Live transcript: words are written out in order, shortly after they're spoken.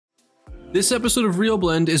This episode of Real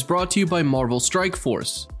Blend is brought to you by Marvel Strike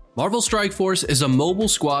Force. Marvel Strike Force is a mobile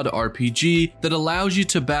squad RPG that allows you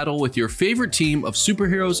to battle with your favorite team of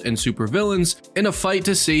superheroes and supervillains in a fight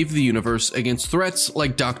to save the universe against threats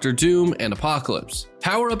like Doctor Doom and Apocalypse.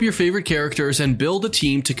 Power up your favorite characters and build a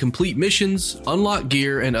team to complete missions, unlock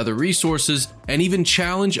gear and other resources, and even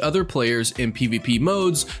challenge other players in PvP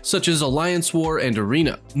modes such as Alliance War and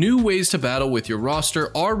Arena. New ways to battle with your roster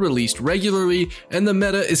are released regularly, and the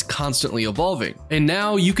meta is constantly evolving. And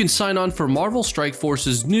now you can sign on for Marvel Strike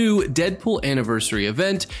Force's new Deadpool Anniversary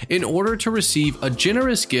event in order to receive a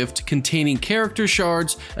generous gift containing character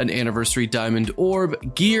shards, an anniversary diamond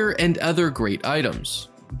orb, gear, and other great items.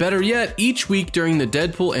 Better yet, each week during the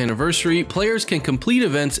Deadpool Anniversary, players can complete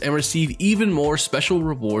events and receive even more special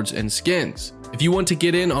rewards and skins. If you want to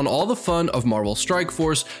get in on all the fun of Marvel Strike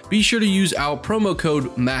Force, be sure to use our promo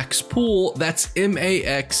code MAXPOOL, that's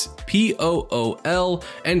MAXPOOL,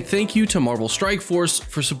 and thank you to Marvel Strike Force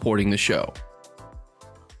for supporting the show.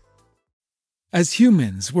 As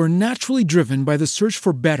humans, we're naturally driven by the search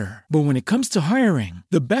for better. But when it comes to hiring,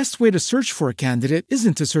 the best way to search for a candidate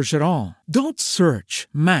isn't to search at all. Don't search,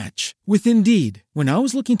 match with Indeed. When I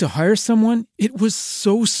was looking to hire someone, it was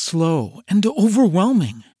so slow and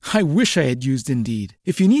overwhelming. I wish I had used Indeed.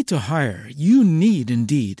 If you need to hire, you need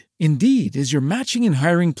Indeed. Indeed is your matching and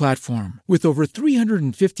hiring platform with over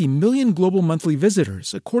 350 million global monthly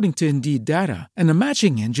visitors, according to Indeed data, and a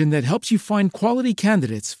matching engine that helps you find quality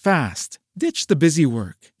candidates fast. Ditch the busy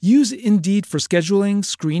work. Use Indeed for scheduling,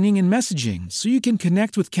 screening, and messaging so you can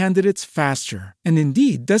connect with candidates faster. And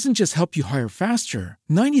Indeed doesn't just help you hire faster.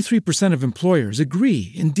 93% of employers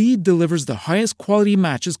agree Indeed delivers the highest quality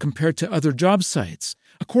matches compared to other job sites,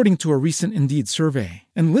 according to a recent Indeed survey.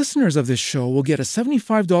 And listeners of this show will get a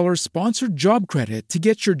 $75 sponsored job credit to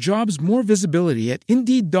get your jobs more visibility at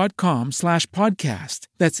Indeed.com/podcast.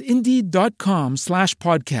 That's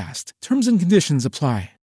Indeed.com/podcast. Terms and conditions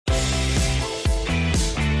apply.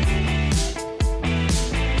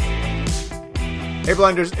 Hey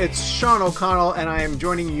Blenders, it's Sean O'Connell, and I am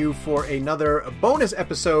joining you for another bonus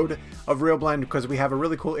episode of Real Blend because we have a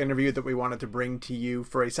really cool interview that we wanted to bring to you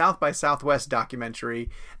for a South by Southwest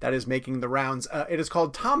documentary that is making the rounds. It is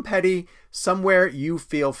called Tom Petty, Somewhere You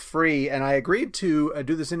Feel Free, and I agreed to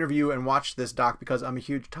do this interview and watch this doc because I'm a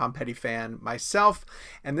huge Tom Petty fan myself,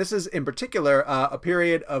 and this is in particular a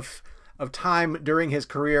period of time during his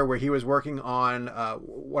career where he was working on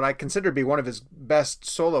what I consider to be one of his best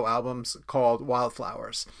solo albums called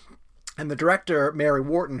Wildflowers. And the director, Mary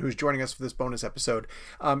Wharton, who's joining us for this bonus episode,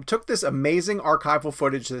 took this amazing archival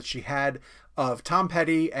footage that she had of Tom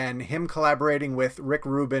Petty and him collaborating with Rick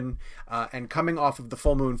Rubin and coming off of the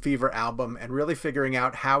Full Moon Fever album and really figuring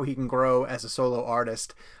out how he can grow as a solo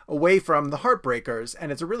artist away from the Heartbreakers.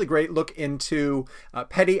 And it's a really great look into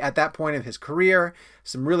Petty at that point in his career.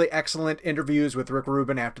 Some really excellent interviews with Rick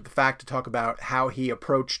Rubin after the fact to talk about how he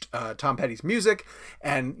approached Tom Petty's music,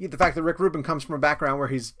 and the fact that Rick Rubin comes from a background where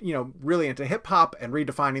he's, really into hip hop and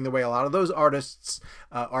redefining the way a lot of those artists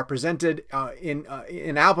are presented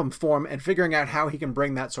in album form, and figuring out how he can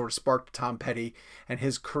bring that sort of spark to Tom Petty and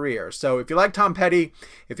his career. So if you like Tom Petty,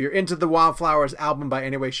 if you're into the Wildflowers album by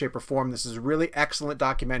any way, shape, or form, this is a really excellent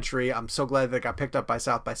documentary. I'm so glad that it got picked up by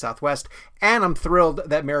South by Southwest, and I'm thrilled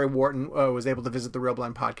that Mary Wharton was able to visit the Real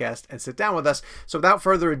Blend podcast and sit down with us. So without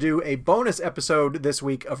further ado, a bonus episode this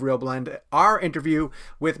week of Real Blend, our interview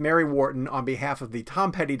with Mary Wharton on behalf of the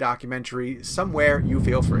Tom Petty documentary, Somewhere You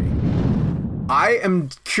Feel Free. I am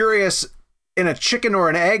curious, in a chicken or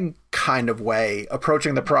an egg kind of way,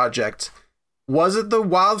 approaching the project. Was it the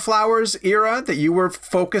Wildflowers era that you were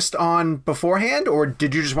focused on beforehand, or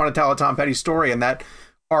did you just want to tell a Tom Petty story and that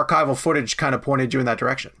archival footage kind of pointed you in that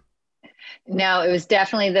direction? No, it was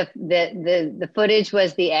definitely the footage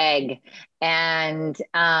was the egg, and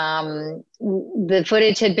the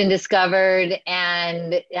footage had been discovered,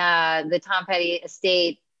 and the Tom Petty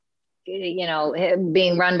estate,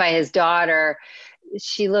 being run by his daughter,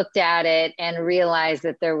 she looked at it and realized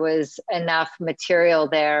that there was enough material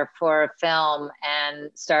there for a film, and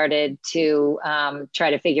started to try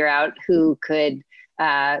to figure out who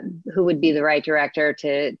would be the right director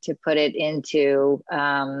to put it into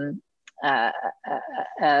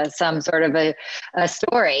some sort of a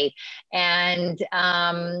story. And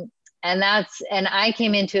I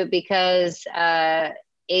came into it because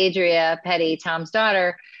Adria Petty, Tom's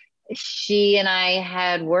daughter, she and I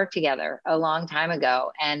had worked together a long time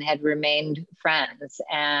ago and had remained friends.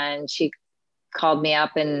 And she called me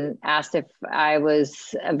up and asked if I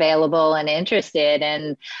was available and interested.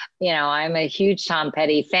 And, I'm a huge Tom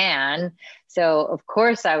Petty fan. So of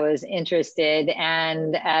course I was interested.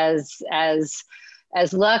 And as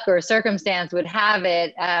as luck or circumstance would have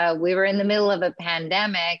it, we were in the middle of a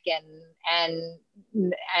pandemic, and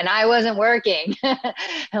I wasn't working.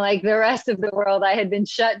 Like the rest of the world, I had been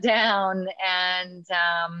shut down, and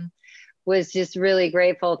was just really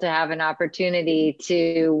grateful to have an opportunity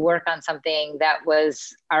to work on something that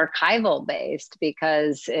was archival based,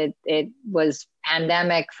 because it was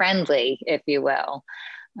pandemic friendly, if you will.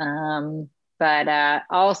 But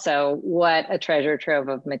also what a treasure trove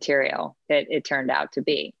of material it turned out to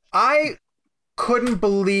be. I couldn't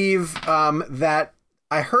believe that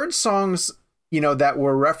I heard songs, that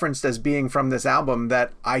were referenced as being from this album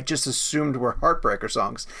that I just assumed were Heartbreaker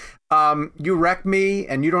songs. You Wreck Me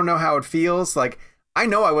and You Don't Know How It Feels. Like, I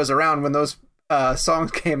know I was around when those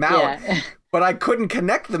songs came out, but I couldn't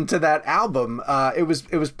connect them to that album. It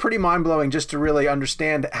was pretty mind-blowing just to really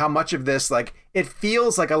understand how much of this, like, it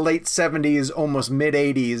feels like a late 70s, almost mid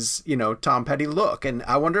 80s, Tom Petty look. And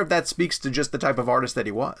I wonder if that speaks to just the type of artist that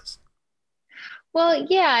he was. Well,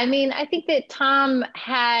 yeah, I mean, I think that Tom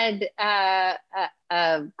had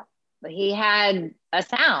he had a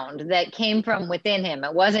sound that came from within him.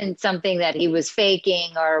 It wasn't something that he was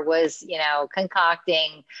faking or was,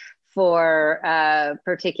 concocting for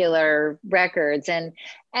particular records. And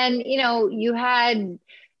you had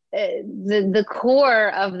the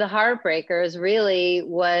core of the Heartbreakers really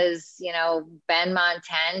was, Ben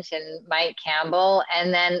Montent and Mike Campbell.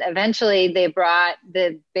 And then eventually they brought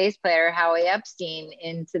the bass player, Howie Epstein,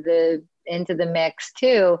 into the mix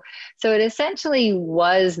too. So it essentially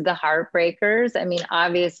was the Heartbreakers. I mean,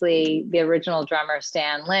 obviously the original drummer,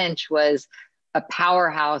 Stan Lynch, was a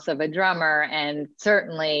powerhouse of a drummer, and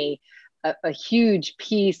certainly a huge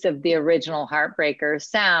piece of the original Heartbreakers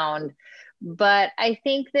sound. But I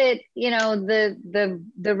think that,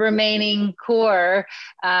 the remaining core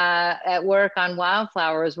at work on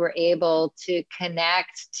Wildflowers were able to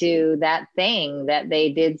connect to that thing that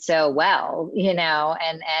they did so well, and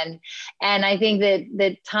I think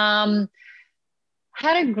that Tom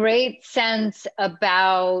had a great sense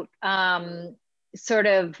about sort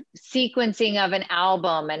of sequencing of an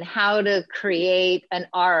album and how to create an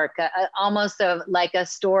arc, almost like a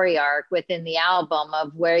story arc within the album,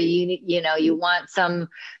 of where you want some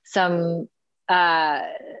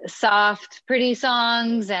soft, pretty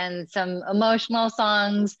songs and some emotional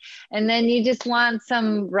songs, and then you just want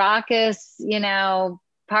some raucous,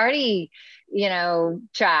 party,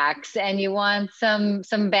 tracks, and you want some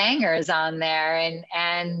bangers on there, and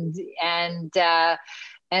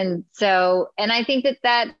I think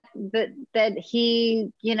that he,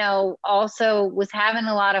 also was having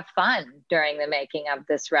a lot of fun during the making of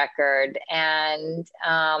this record, and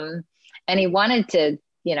he wanted to,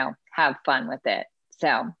 have fun with it.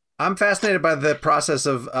 So I'm fascinated by the process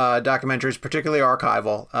of documentaries, particularly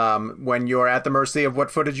archival, when you're at the mercy of what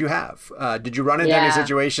footage you have. Did you run into any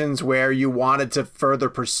situations where you wanted to further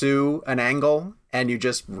pursue an angle and you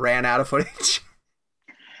just ran out of footage?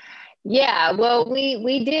 Yeah, well,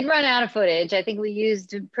 we did run out of footage. I think we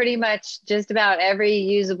used pretty much just about every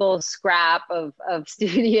usable scrap of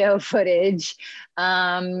studio footage.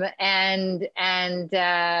 The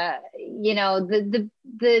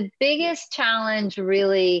biggest challenge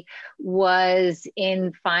really was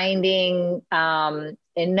in finding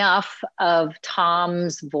enough of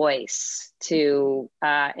Tom's voice to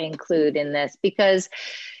include in this, because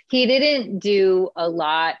he didn't do a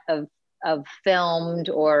lot of filmed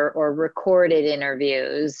or recorded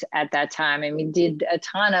interviews at that time. I mean, did a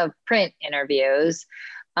ton of print interviews.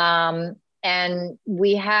 And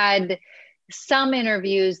we had some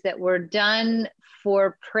interviews that were done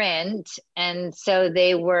for print. And so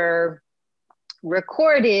they were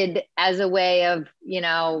recorded as a way of,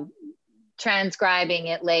 transcribing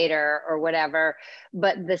it later or whatever,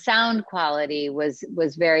 but the sound quality was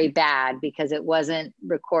very bad because it wasn't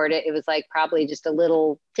recorded. It was like probably just a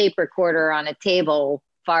little tape recorder on a table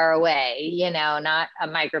far away, not a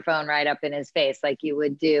microphone right up in his face like you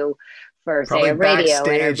would do for, probably, say, a radio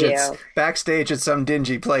interview. Backstage at some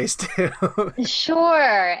dingy place too.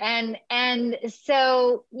 Sure. And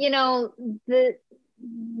so,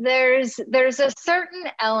 there's a certain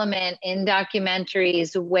element in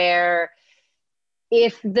documentaries where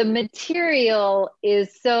if the material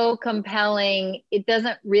is so compelling, it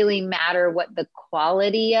doesn't really matter what the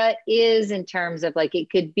quality is, in terms of, like, it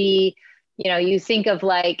could be, you think of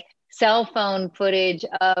like cell phone footage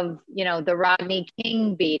of, the Rodney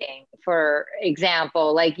King beating, for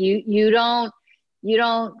example. Like you don't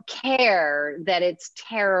care that it's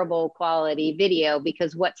terrible quality video,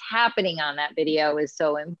 because what's happening on that video is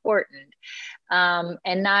so important.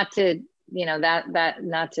 And not to,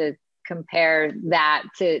 not to compare that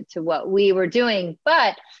to what we were doing,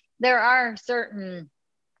 but there are certain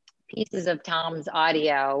pieces of Tom's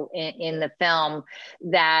audio in the film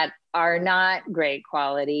that are not great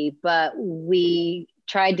quality, but we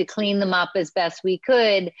tried to clean them up as best we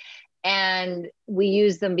could. And we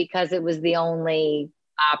used them because it was the only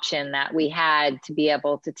option that we had to be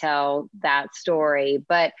able to tell that story.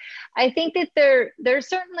 But I think that there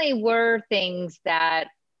certainly were things that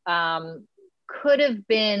could have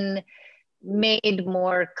been made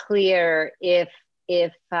more clear if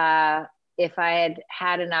I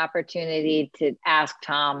had an opportunity to ask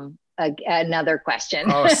Tom another question.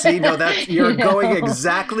 Oh, see, no, you're going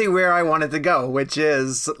exactly where I wanted to go, which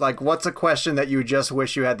is like, what's a question that you just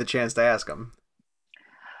wish you had the chance to ask him?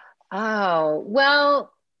 Oh,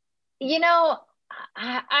 well,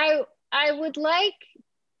 I would like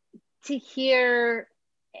to hear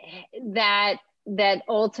that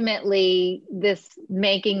ultimately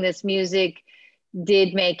making this music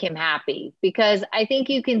did make him happy, because I think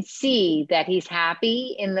you can see that he's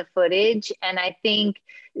happy in the footage. And I think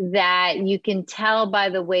that you can tell by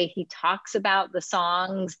the way he talks about the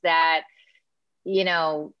songs that,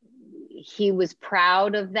 he was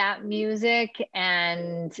proud of that music.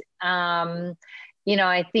 And,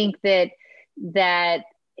 I think that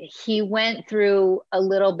he went through a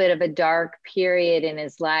little bit of a dark period in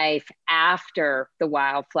his life after the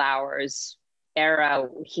Wildflowers era.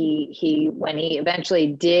 He when he eventually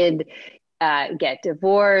did get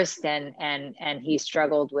divorced, and he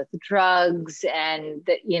struggled with drugs, and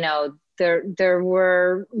there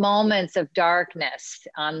were moments of darkness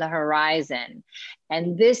on the horizon.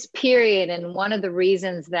 And this period, and one of the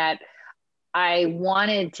reasons that I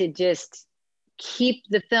wanted to just keep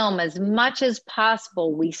the film as much as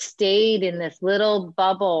possible, we stayed in this little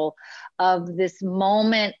bubble of this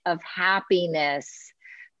moment of happiness,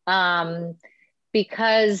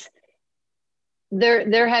 because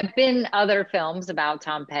there have been other films about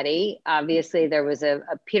Tom Petty. Obviously, there was a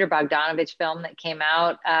Peter Bogdanovich film that came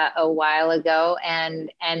out a while ago,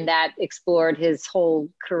 and that explored his whole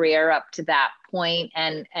career up to that point,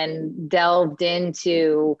 and delved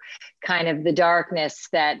into kind of the darkness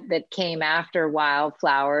that came after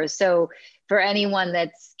Wildflowers. So for anyone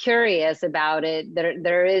that's curious about it,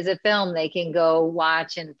 there is a film they can go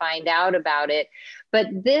watch and find out about it. But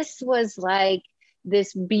this was like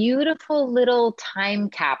this beautiful little time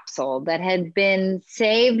capsule that had been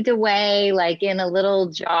saved away, like in a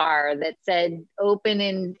little jar that said open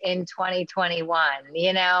in 2021,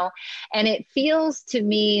 and it feels to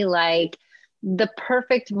me like the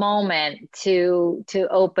perfect moment to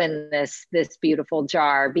open this beautiful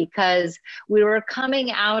jar, because we were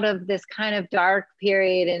coming out of this kind of dark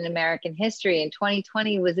period in American history, and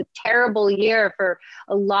 2020 was a terrible year for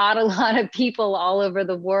a lot of people all over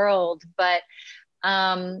the world. But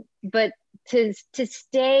to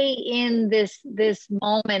stay in this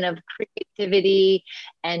moment of creativity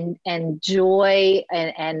and joy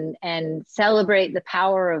and celebrate the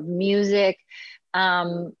power of music,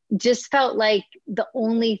 just felt like the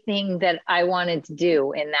only thing that I wanted to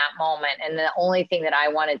do in that moment, and the only thing that I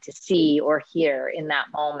wanted to see or hear in that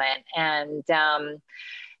moment. And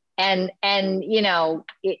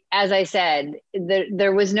as I said,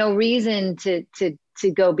 there was no reason to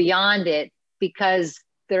go beyond it, because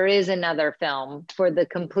there is another film for the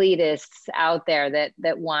completists out there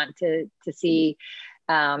that want to see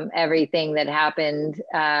everything that happened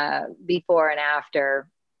before and after.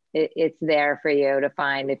 It's there for you to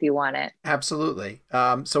find if you want it. Absolutely.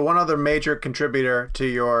 So one other major contributor to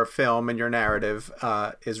your film and your narrative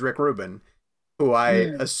is Rick Rubin, who I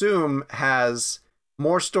assume has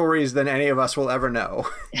more stories than any of us will ever know.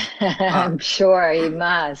 I'm sure he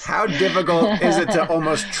must. How difficult is it to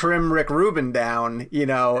almost trim Rick Rubin down,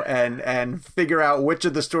 and figure out which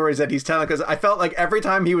of the stories that he's telling? Because I felt like every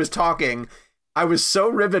time he was talking, I was so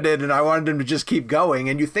riveted and I wanted him to just keep going.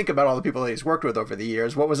 And you think about all the people that he's worked with over the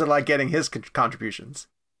years. What was it like getting his contributions?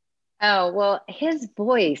 Oh, well, his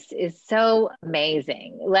voice is so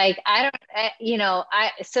amazing. Like,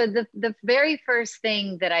 so the very first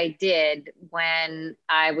thing that I did when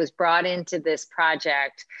I was brought into this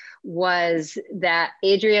project was that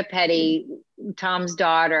Adria Petty, Tom's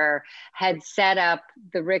daughter, had set up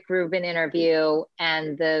the Rick Rubin interview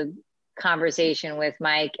and the conversation with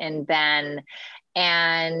Mike and Ben.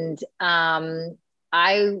 And,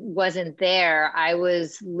 I wasn't there. I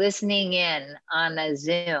was listening in on a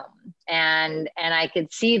Zoom, and I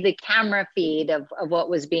could see the camera feed of what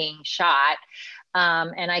was being shot.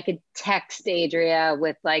 And I could text Adria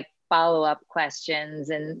with like follow-up questions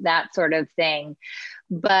and that sort of thing.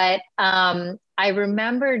 But I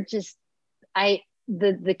remember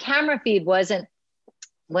the camera feed wasn't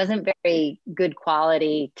wasn't very good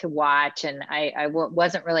quality to watch, and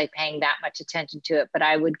wasn't really paying that much attention to it, but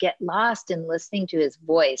I would get lost in listening to his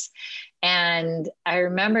voice. And I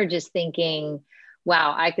remember just thinking,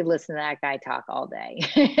 wow, I could listen to that guy talk all day.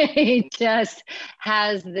 He just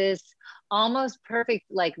has this almost perfect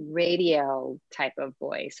like radio type of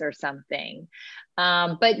voice or something.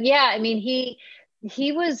 But yeah, I mean,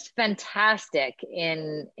 he was fantastic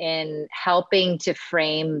in helping to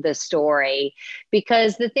frame the story,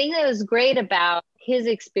 because the thing that was great about his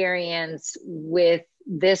experience with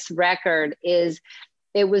this record is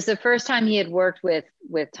it was the first time he had worked with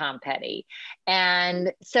Tom Petty.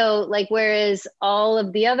 And so like, whereas all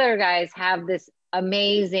of the other guys have this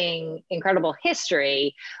amazing, incredible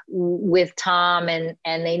history with Tom, and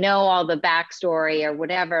they know all the backstory or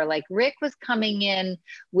whatever, like Rick was coming in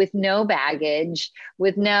with no baggage,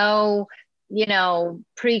 with no,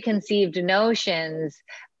 preconceived notions,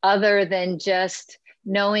 other than just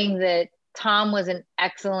knowing that Tom was an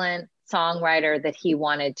excellent songwriter that he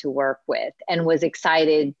wanted to work with and was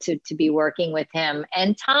excited to be working with him.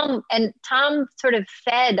 And Tom sort of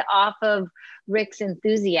fed off of Rick's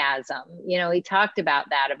enthusiasm. He talked about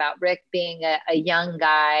that, about Rick being a young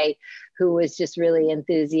guy who was just really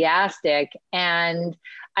enthusiastic. And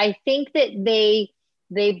I think that they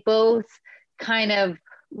both kind of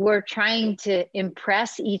were trying to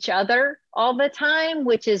impress each other all the time,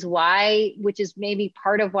 which is maybe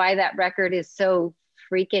part of why that record is so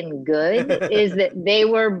freaking good, is that they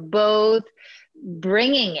were both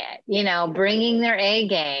bringing it, bringing their A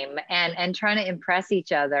game and trying to impress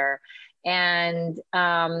each other. And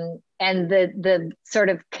the sort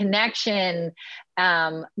of connection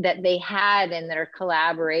that they had in their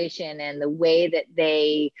collaboration and the way that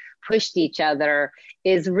they pushed each other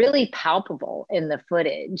is really palpable in the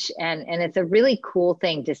footage. And it's a really cool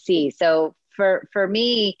thing to see. So for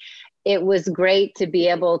me, it was great to be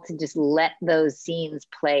able to just let those scenes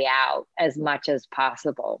play out as much as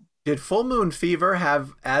possible. Did Full Moon Fever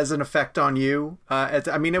have as an effect on you?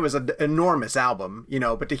 It was an enormous album,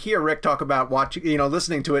 but to hear Rick talk about watching,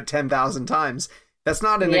 listening to it 10,000 times, that's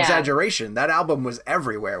not an exaggeration. That album was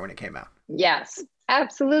everywhere when it came out. Yes,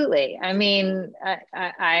 absolutely. I mean,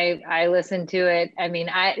 I listened to it. I mean,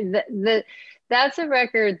 that's a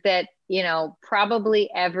record that, probably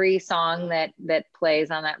every song that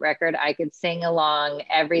plays on that record, I could sing along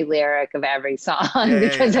every lyric of every song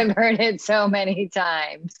because I've heard it so many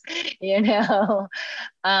times, I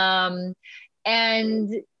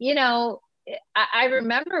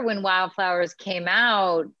remember when Wildflowers came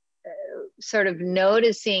out, sort of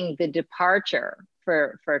noticing the departure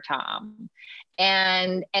for Tom.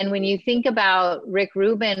 And when you think about Rick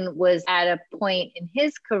Rubin was at a point in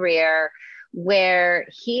his career where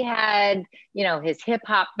he had, his hip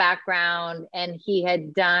hop background, and he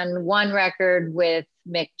had done one record with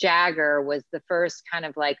Mick Jagger, was the first kind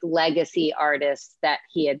of like legacy artist that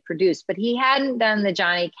he had produced, but he hadn't done the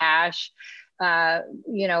Johnny Cash,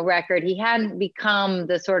 record. He hadn't become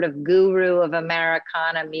the sort of guru of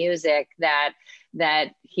Americana music that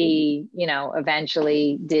he,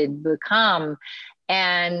 eventually did become.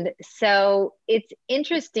 And so it's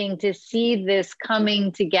interesting to see this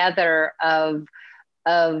coming together of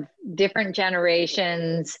different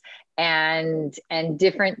generations and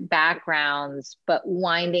different backgrounds, but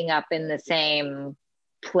winding up in the same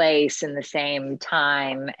place in the same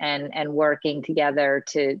time and working together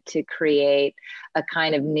to create a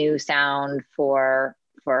kind of new sound for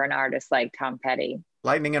an artist like Tom Petty.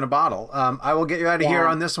 Lightning in a bottle. I will get you out of here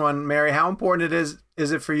on this one, Mary. How important is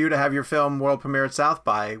it for you to have your film world premiere at South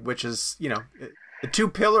by, which is, the two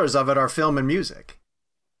pillars of it are film and music?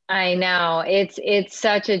 I know. It's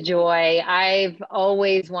such a joy. I've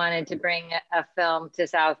always wanted to bring a film to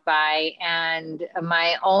South by, and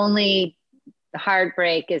my only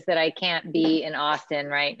heartbreak is that I can't be in Austin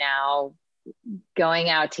right now, going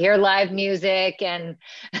out to hear live music and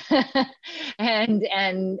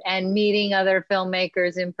and meeting other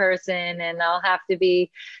filmmakers in person, and I'll have to be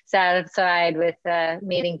satisfied with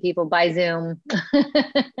meeting people by Zoom.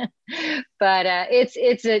 But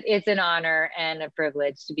it's an honor and a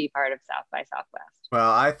privilege to be part of South by Southwest.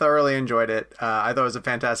 Well, I thoroughly enjoyed it. I thought it was a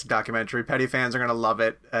fantastic documentary. Petty fans are going to love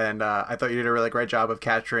it, and I thought you did a really great job of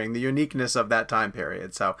capturing the uniqueness of that time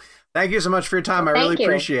period. So thank you so much for your time. I really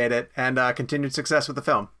appreciate it, and continued success with the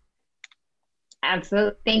film.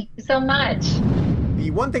 Absolutely. Thank you so much. The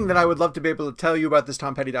one thing that I would love to be able to tell you about this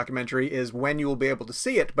Tom Petty documentary is when you will be able to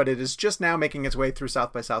see it, but it is just now making its way through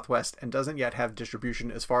South by Southwest and doesn't yet have distribution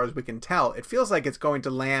as far as we can tell. It feels like it's going to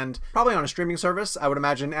land probably on a streaming service. I would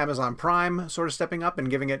imagine Amazon Prime sort of stepping up and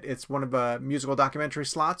giving it's one of musical documentary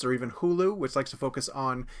slots, or even Hulu, which likes to focus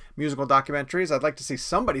on musical documentaries. I'd like to see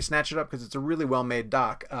somebody snatch it up because it's a really well-made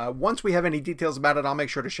doc. Once we have any details about it, I'll make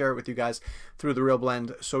sure to share it with you guys through the Real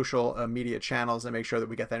Blend social media channels and make sure that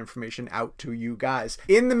we get that information out to you guys.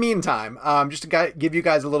 In the meantime, just to give you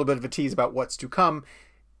guys a little bit of a tease about what's to come,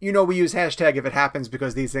 you know we use hashtag if it happens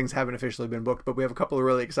because these things haven't officially been booked, but we have a couple of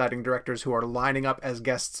really exciting directors who are lining up as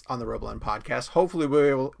guests on the Real Blend podcast. Hopefully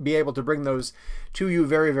we'll be able to bring those to you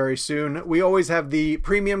very, very soon. We always have the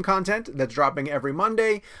premium content that's dropping every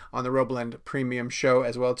Monday on the Real Blend premium show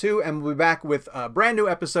as well too, and we'll be back with brand new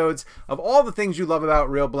episodes of all the things you love about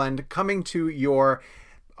Real Blend coming to your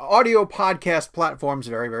audio podcast platforms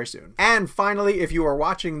very, very soon. And finally, if you are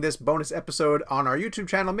watching this bonus episode on our YouTube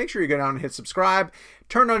channel, make sure you go down and hit subscribe,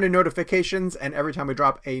 turn on your notifications, and every time we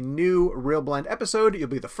drop a new Real Blend episode, you'll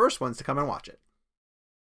be the first ones to come and watch it.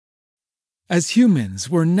 As humans,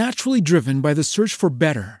 we're naturally driven by the search for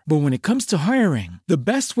better. But when it comes to hiring, the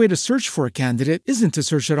best way to search for a candidate isn't to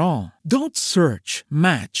search at all. Don't search,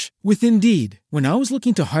 match with Indeed. When I was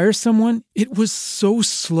looking to hire someone, it was so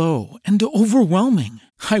slow and overwhelming.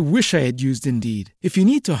 I wish I had used Indeed. If you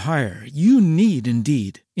need to hire, you need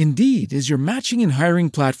Indeed. Indeed is your matching and hiring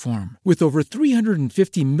platform with over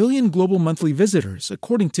 350 million global monthly visitors,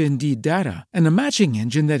 according to Indeed data, and a matching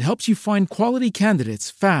engine that helps you find quality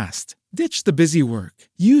candidates fast. Ditch the busy work.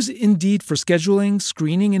 Use Indeed for scheduling,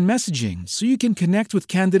 screening, and messaging so you can connect with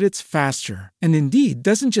candidates faster. And Indeed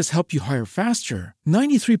doesn't just help you hire faster.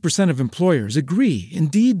 93% of employers agree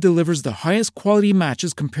Indeed delivers the highest quality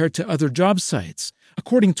matches compared to other job sites,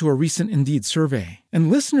 according to a recent Indeed survey.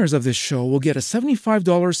 And listeners of this show will get a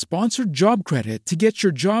 $75 sponsored job credit to get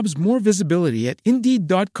your jobs more visibility at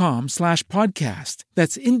Indeed.com/podcast.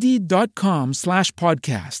 That's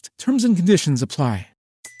Indeed.com/podcast. Terms and conditions apply.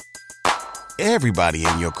 Everybody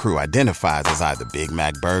in your crew identifies as either Big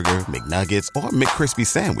Mac Burger, McNuggets, or McCrispy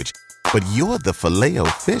Sandwich. But you're the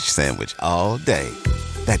Filet-O-Fish Sandwich all day.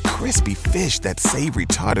 That crispy fish, that savory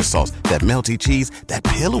tartar sauce, that melty cheese, that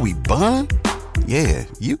pillowy bun. Yeah,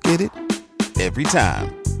 you get it. Every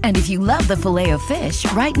time. And if you love the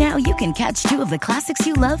Filet-O-Fish, right now you can catch two of the classics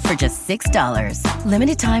you love for just $6.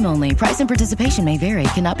 Limited time only. Price and participation may vary.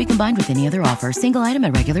 Cannot be combined with any other offer. Single item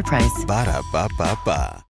at regular price. Ba-da-ba-ba-ba.